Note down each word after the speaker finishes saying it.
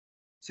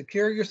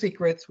Secure your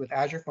secrets with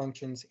Azure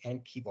Functions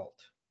and KeyVault.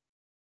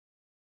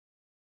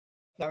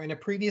 Now, in a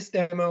previous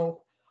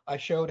demo, I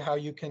showed how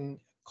you can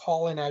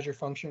call an Azure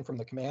function from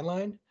the command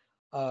line.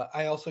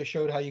 I also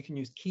showed how you can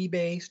use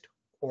key-based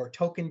or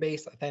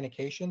token-based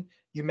authentication.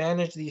 You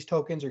manage these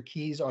tokens or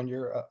keys on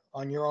your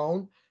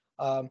own.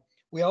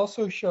 We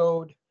also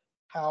showed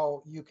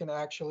how you can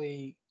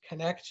actually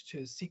connect to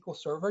SQL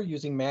Server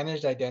using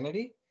managed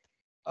identity.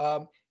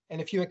 And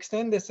if you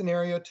extend this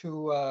scenario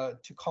to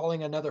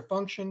calling another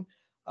function,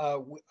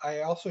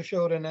 I also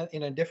showed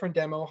in a different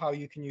demo how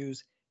you can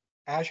use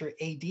Azure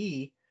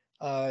AD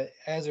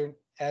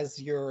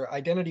as your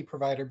identity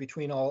provider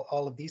between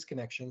all of these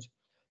connections.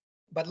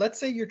 But let's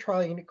say you're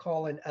trying to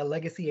call a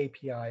legacy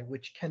API,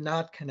 which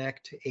cannot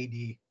connect to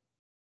AD.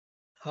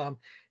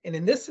 And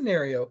in this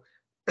scenario,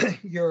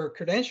 your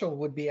credential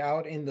would be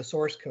out in the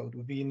source code,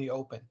 would be in the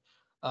open.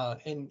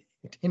 And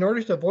in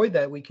order to avoid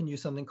that, we can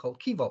use something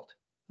called KeyVault.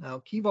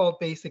 Now, KeyVault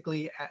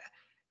basically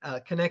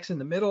connects in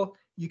the middle.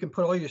 You can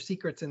put all your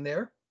secrets in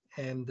there,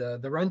 and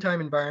the runtime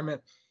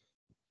environment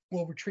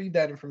will retrieve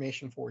that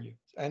information for you.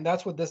 And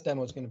that's what this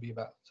demo is going to be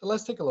about. So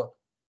let's take a look.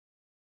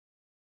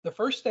 The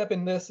first step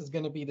in this is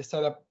going to be to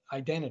set up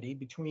identity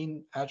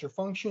between Azure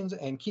Functions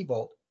and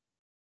KeyVault.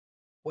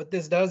 What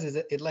this does is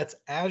it lets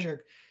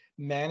Azure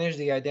manage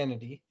the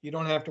identity. You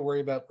don't have to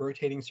worry about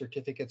rotating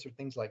certificates or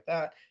things like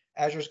that.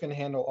 Azure's going to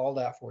handle all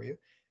that for you.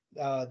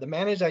 The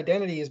managed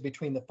identity is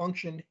between the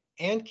function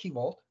and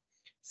KeyVault.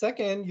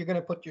 Second, you're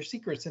going to put your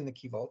secrets in the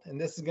KeyVault, and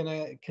this is going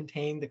to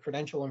contain the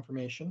credential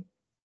information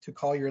to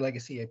call your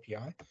legacy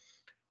API.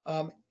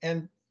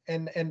 And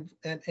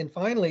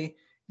finally,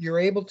 you're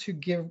able to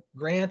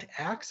grant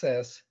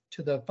access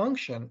to the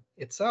function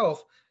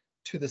itself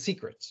to the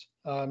secrets.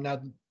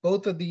 Now,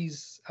 both of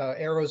these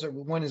arrows,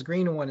 one is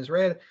green and one is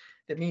red.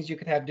 That means you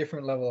could have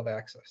different level of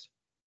access.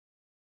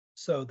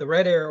 So the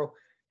red arrow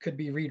could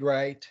be read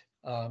write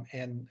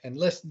and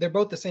list. They're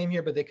both the same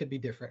here, but they could be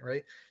different,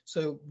 right?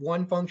 So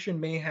one function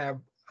may have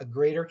a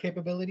greater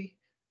capability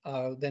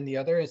than the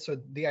other. And so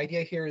the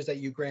idea here is that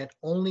you grant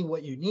only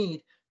what you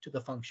need to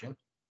the function.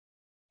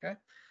 Okay.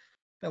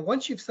 Now,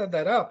 once you've set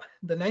that up,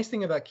 the nice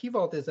thing about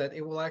KeyVault is that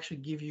it will actually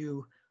give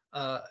you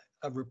a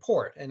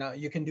report, and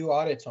you can do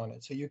audits on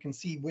it. So you can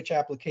see which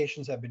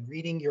applications have been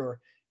reading your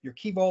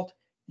KeyVault.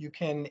 You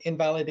can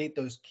invalidate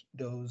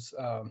those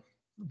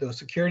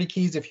security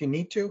keys if you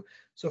need to.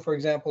 So for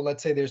example,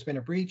 let's say there's been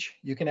a breach,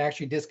 you can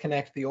actually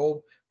disconnect the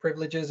old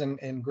privileges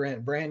and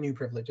grant brand new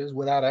privileges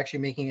without actually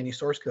making any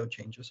source code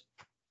changes.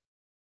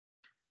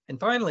 And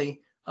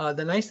finally,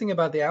 the nice thing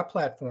about the app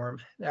platform,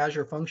 the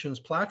Azure Functions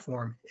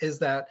platform, is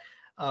that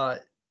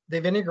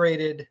they've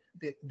integrated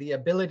the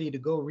ability to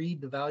go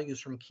read the values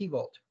from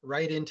KeyVault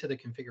right into the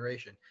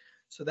configuration.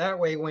 So that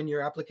way, when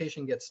your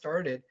application gets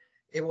started,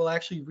 it will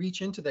actually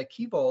reach into that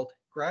KeyVault,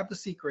 grab the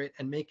secret,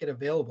 and make it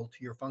available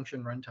to your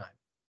function runtime.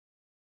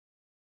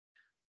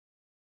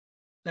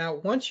 Now,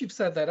 once you've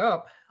set that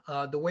up,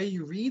 the way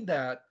you read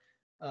that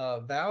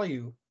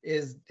value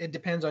is, it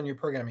depends on your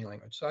programming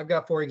language. So I've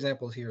got 4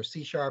 examples here: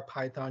 C#,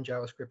 Python,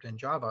 JavaScript, and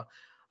Java.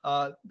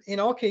 In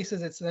all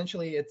cases, it's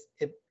essentially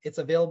it's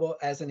available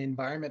as an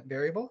environment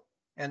variable,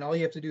 and all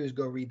you have to do is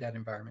go read that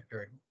environment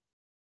variable.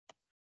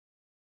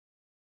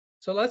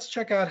 So let's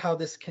check out how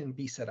this can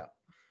be set up.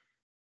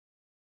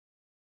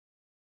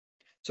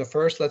 So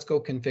first, let's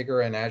go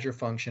configure an Azure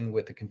function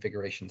with the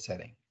configuration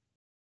setting.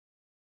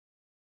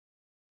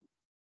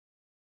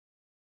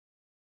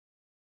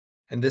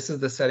 And this is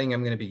the setting I'm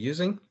going to be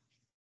using.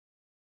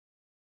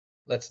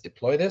 Let's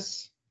deploy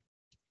this.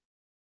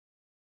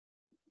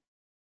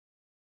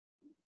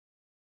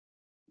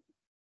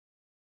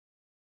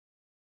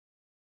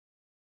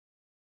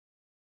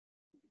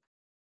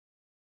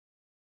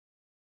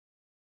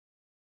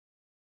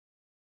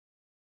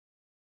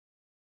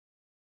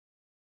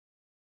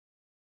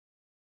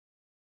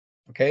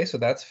 Okay, so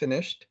that's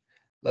finished.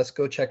 Let's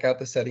go check out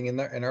the setting in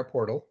our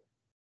portal.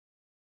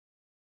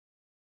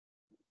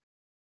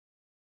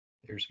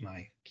 There's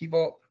my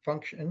KeyVault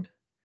function,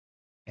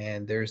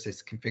 and there's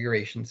this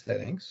configuration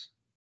settings.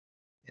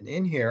 And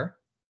in here,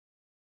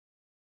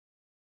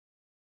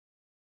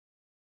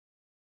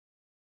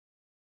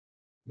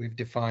 we've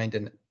defined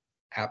an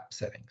app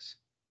settings.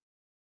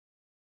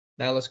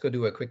 Now let's go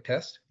do a quick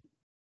test.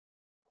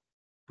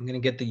 I'm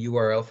going to get the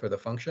URL for the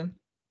function.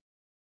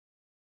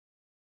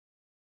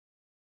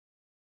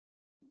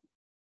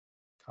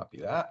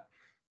 Copy that.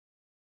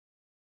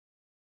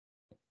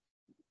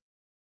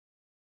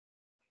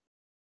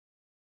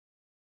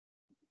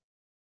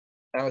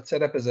 Now it's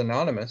set up as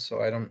anonymous,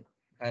 so I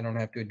don't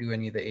have to do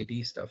any of the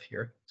AD stuff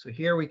here. So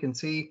here we can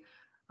see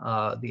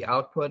the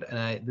output,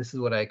 and this is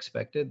what I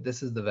expected.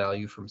 This is the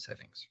value from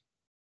settings.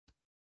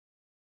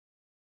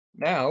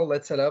 Now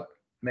let's set up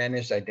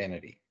managed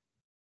identity.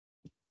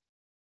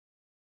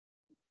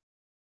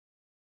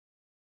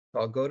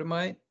 So I'll go to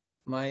my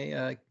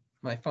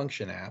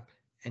function app,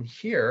 and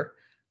here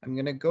I'm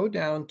going to go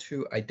down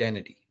to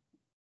identity.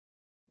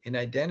 In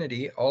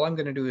identity, all I'm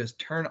going to do is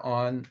turn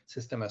on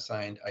system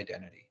assigned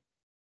identity.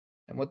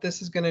 And what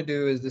this is going to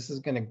do is this is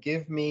going to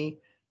give me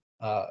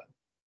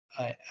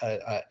an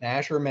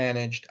Azure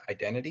managed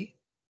identity.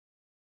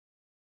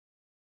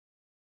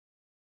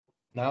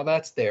 Now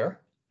that's there.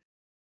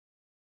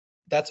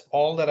 That's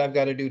all that I've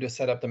got to do to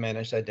set up the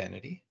managed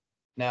identity.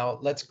 Now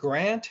let's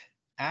grant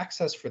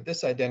access for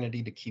this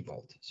identity to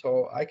KeyVault.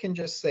 So I can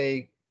just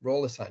say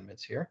role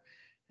assignments here,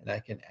 and I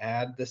can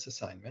add this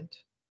assignment.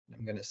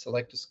 I'm going to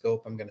select a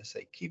scope. I'm going to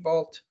say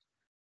KeyVault,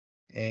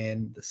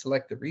 and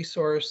select the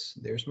resource.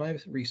 There's my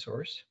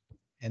resource,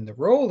 and the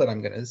role that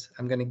I'm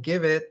going to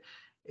give it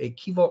a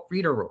KeyVault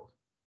reader role.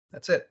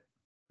 That's it.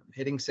 I'm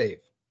hitting save.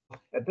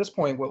 At this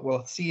point, what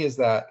we'll see is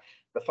that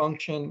the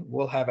function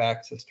will have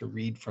access to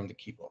read from the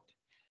KeyVault.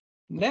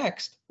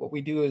 Next, what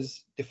we do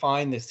is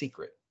define the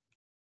secret.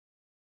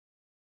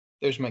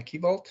 There's my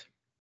KeyVault.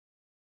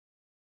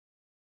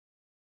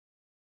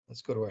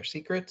 Let's go to our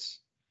secrets.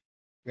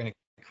 We're going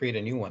to create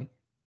a new one.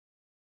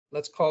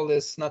 Let's call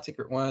this not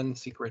secret 1,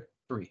 secret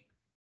 3.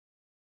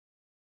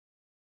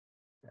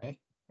 Okay,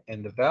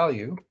 and the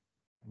value,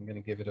 I'm going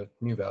to give it a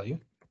new value.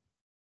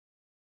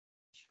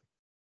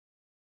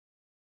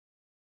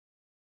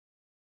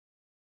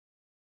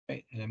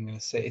 Okay, and I'm going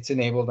to say it's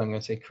enabled. I'm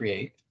going to say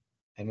create.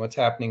 And what's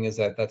happening is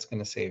that that's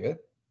going to save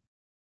it.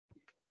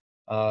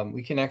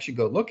 We can actually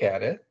go look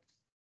at it.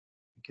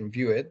 We can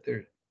view it.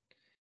 There,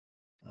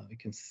 we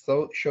can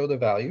show the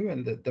value,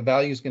 and the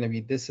value is going to be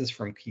this is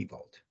from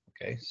KeyVault.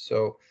 Okay,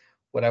 so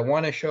what I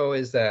want to show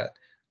is that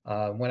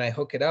when I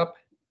hook it up,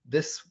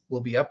 this will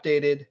be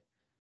updated.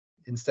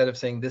 Instead of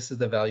saying this is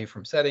the value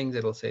from settings,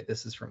 it'll say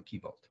this is from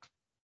KeyVault.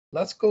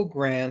 Let's go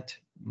grant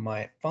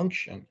my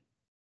function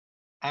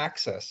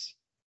access,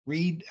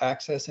 read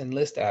access and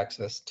list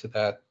access to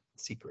that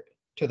secret,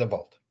 to the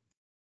vault.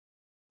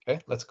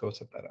 Okay, let's go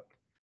set that up.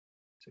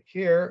 So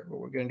here, what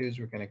we're going to do is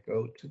we're going to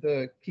go to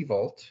the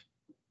KeyVault.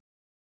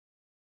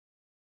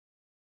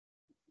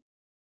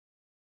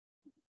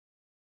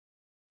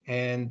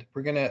 And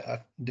we're going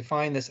to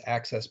define this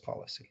access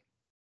policy.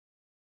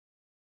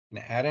 I'm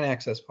going to add an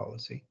access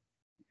policy.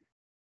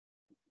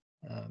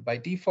 By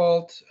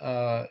default,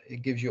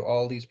 it gives you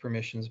all these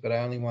permissions, but I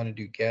only want to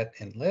do get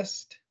and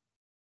list.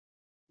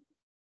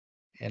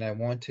 And I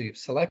want to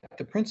select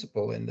the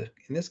principal. In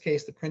this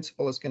case, the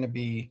principal is going to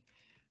be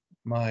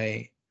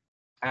my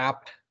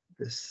app,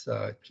 this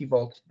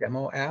KeyVault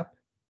demo app.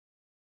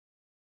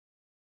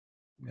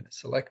 I'm going to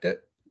select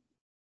it,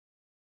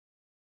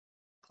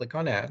 click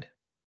on add,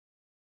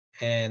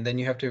 and then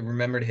you have to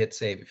remember to hit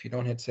save. If you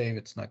don't hit save,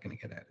 it's not going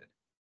to get added.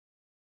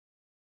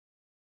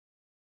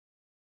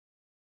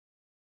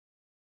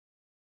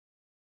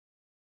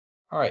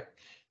 All right,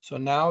 so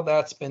now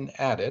that's been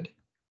added.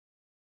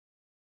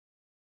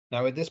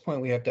 Now at this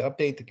point, we have to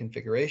update the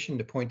configuration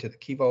to point to the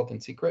KeyVault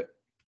and secret.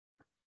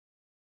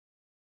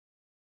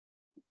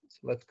 So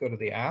let's go to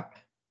the app.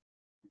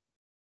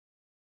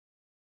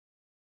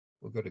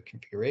 We'll go to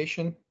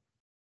configuration.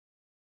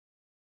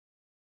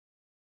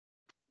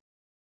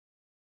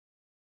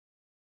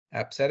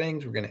 App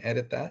settings, we're going to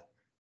edit that.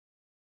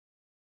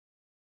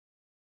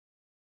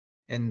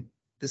 And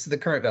this is the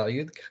current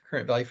value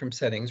from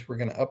settings. We're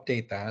going to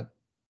update that.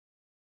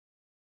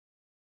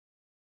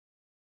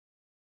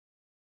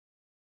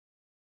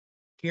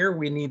 Here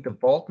we need the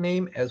vault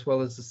name as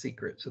well as the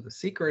secret. So the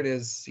secret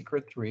is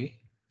secret 3.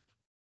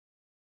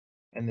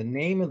 And the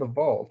name of the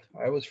vault,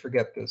 I always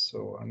forget this,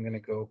 so I'm going to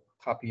go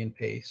copy and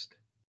paste.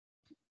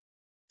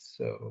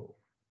 So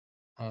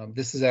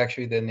this is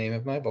actually the name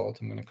of my vault.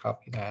 I'm going to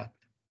copy that.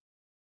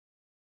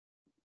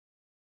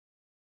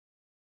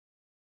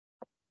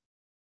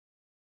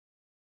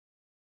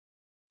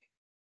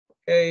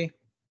 Okay,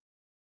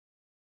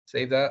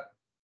 save that.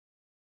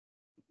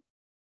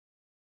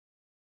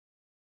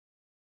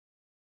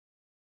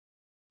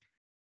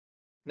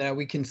 Now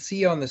we can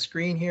see on the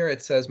screen here,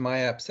 it says My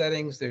App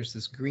Settings. There's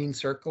this green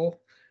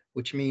circle,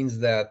 which means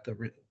that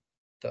the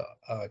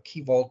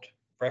KeyVault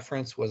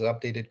reference was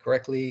updated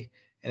correctly.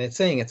 And it's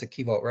saying it's a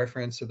KeyVault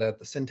reference so that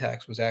the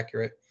syntax was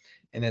accurate.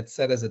 And it's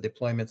set as a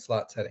deployment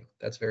slot setting.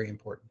 That's very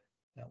important.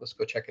 Now let's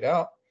go check it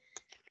out.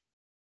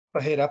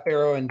 If I hit up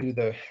arrow and do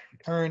the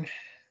return,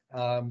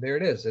 there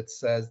it is. It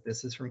says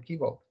this is from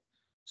KeyVault.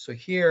 So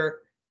here,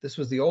 this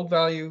was the old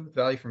value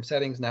from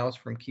settings. Now it's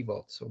from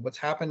KeyVault. So what's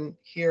happened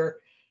here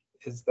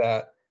is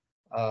that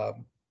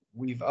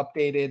we've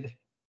updated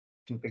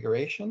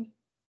configuration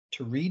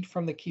to read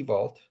from the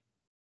KeyVault,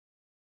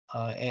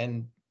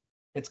 and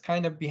it's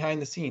kind of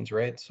behind the scenes,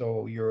 right?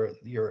 So your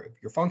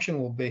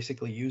function will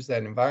basically use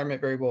that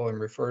environment variable and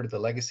refer to the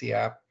legacy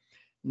app.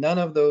 None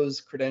of those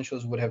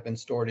credentials would have been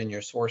stored in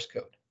your source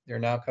code. They're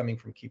now coming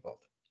from KeyVault.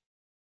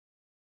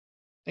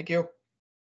 Thank you.